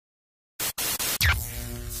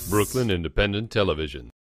Brooklyn Independent Television.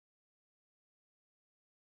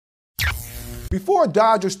 Before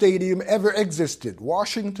Dodger Stadium ever existed,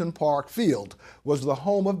 Washington Park Field was the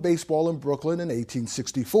home of baseball in Brooklyn in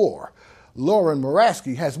 1864. Lauren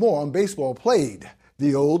Moraski has more on baseball played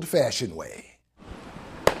the old-fashioned way.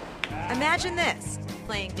 Imagine this,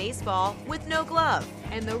 playing baseball with no glove,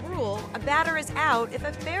 and the rule, a batter is out if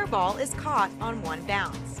a fair ball is caught on one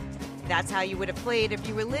bounce. That's how you would have played if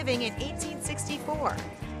you were living in 1864.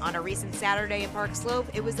 On a recent Saturday in Park Slope,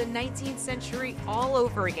 it was the 19th century all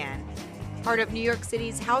over again. Part of New York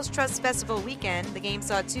City's House Trust Festival weekend, the game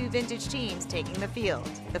saw two vintage teams taking the field,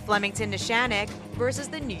 the Flemington Neshanoks versus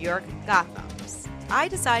the New York Gothams. I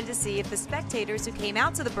decided to see if the spectators who came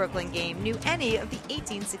out to the Brooklyn game knew any of the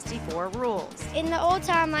 1864 rules. In the old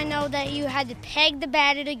time, I know that you had to peg the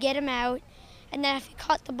batter to get him out, and that if he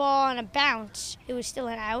caught the ball on a bounce, it was still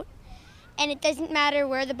an out. And it doesn't matter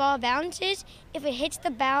where the ball bounces. If it hits the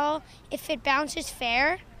ball, if it bounces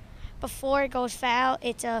fair before it goes foul,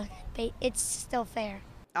 it's still fair.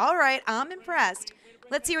 All right, I'm impressed.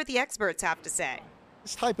 Let's hear what the experts have to say.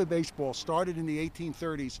 This type of baseball started in the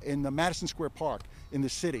 1830s in the Madison Square Park in the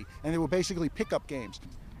city, and they were basically pickup games.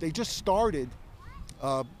 They just started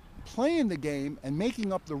playing the game and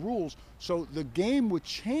making up the rules so the game would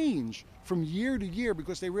change from year to year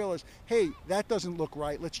because they realized, hey, that doesn't look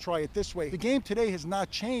right, let's try it this way. The game today has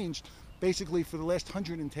not changed basically for the last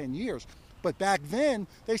 110 years. But back then,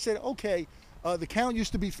 they said, okay, the count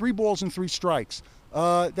used to be 3 balls and 3 strikes.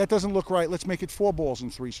 That doesn't look right, let's make it 4 balls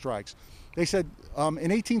and 3 strikes. They said in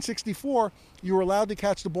 1864, you were allowed to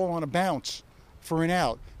catch the ball on a bounce for an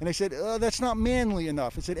out. And they said, that's not manly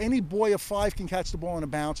enough. It said, any boy of 5 can catch the ball on a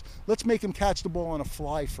bounce. Let's make him catch the ball on a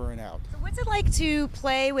fly for an out. So what's it like to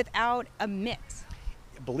play without a mitt?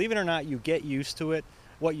 Believe it or not, you get used to it.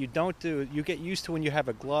 What you don't do, you get used to when you have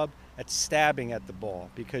a glove at stabbing at the ball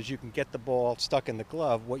because you can get the ball stuck in the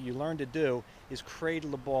glove. What you learn to do is cradle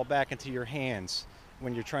the ball back into your hands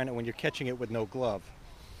when you're catching it with no glove.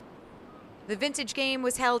 The vintage game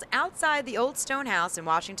was held outside the old stone house in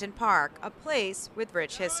Washington Park, a place with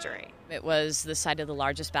rich history. It was the site of the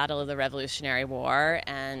largest battle of the Revolutionary War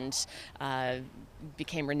and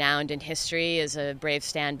became renowned in history as a brave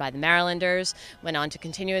stand by the Marylanders, went on to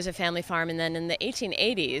continue as a family farm, and then in the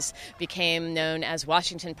 1880s became known as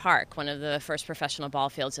Washington Park, one of the first professional ball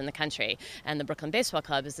fields in the country. And the Brooklyn Baseball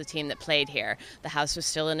Club is the team that played here. The house was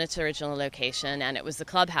still in its original location, and it was the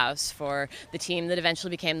clubhouse for the team that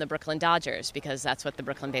eventually became the Brooklyn Dodgers, because that's what the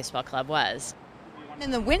Brooklyn Baseball Club was. In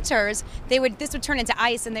the winters, this would turn into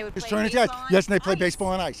ice, and they would play baseball on Yes, and they played ice. baseball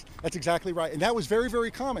on ice. That's exactly right. And that was very, very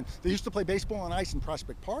common. They used to play baseball on ice in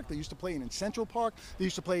Prospect Park. They used to play it in Central Park. They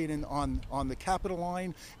used to play it on the Capitol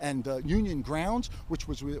Line and Union Grounds, which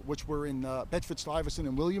were in Bedford-Stuyvesant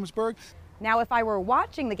and Williamsburg. Now, if I were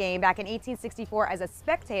watching the game back in 1864 as a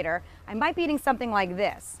spectator, I might be eating something like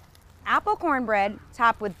this: apple cornbread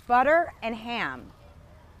topped with butter and ham.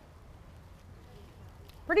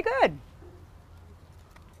 Pretty good.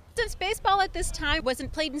 Since baseball at this time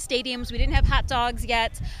wasn't played in stadiums, we didn't have hot dogs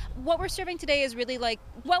yet, what we're serving today is really like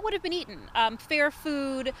what would have been eaten. Fair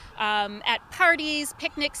food at parties,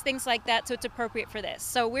 picnics, things like that, so it's appropriate for this.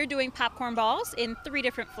 So we're doing popcorn balls in 3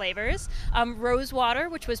 different flavors. Rose water,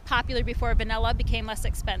 which was popular before vanilla became less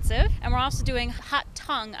expensive. And we're also doing hot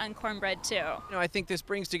tongue on cornbread too. I think this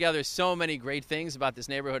brings together so many great things about this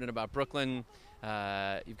neighborhood and about Brooklyn.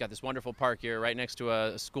 You've got this wonderful park here right next to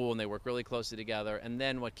a school, and they work really closely together. And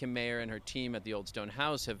then what Kim Mayer and her team at the Old Stone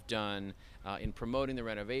House have done in promoting the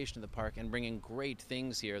renovation of the park and bringing great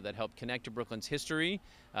things here that help connect to Brooklyn's history,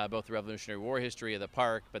 both the Revolutionary War history of the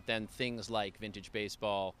park, but then things like vintage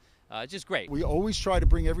baseball. Just great. We always try to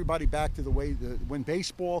bring everybody back to the way when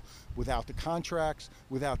baseball, without the contracts,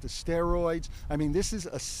 without the steroids. I mean, this is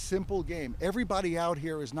a simple game. Everybody out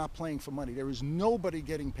here is not playing for money. There is nobody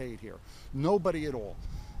getting paid here. Nobody at all.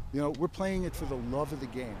 We're playing it for the love of the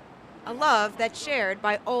game. A love that's shared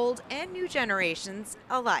by old and new generations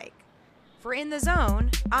alike. For In the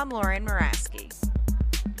Zone, I'm Lauren Moraski.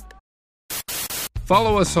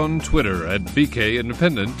 Follow us on Twitter at BK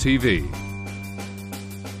Independent TV.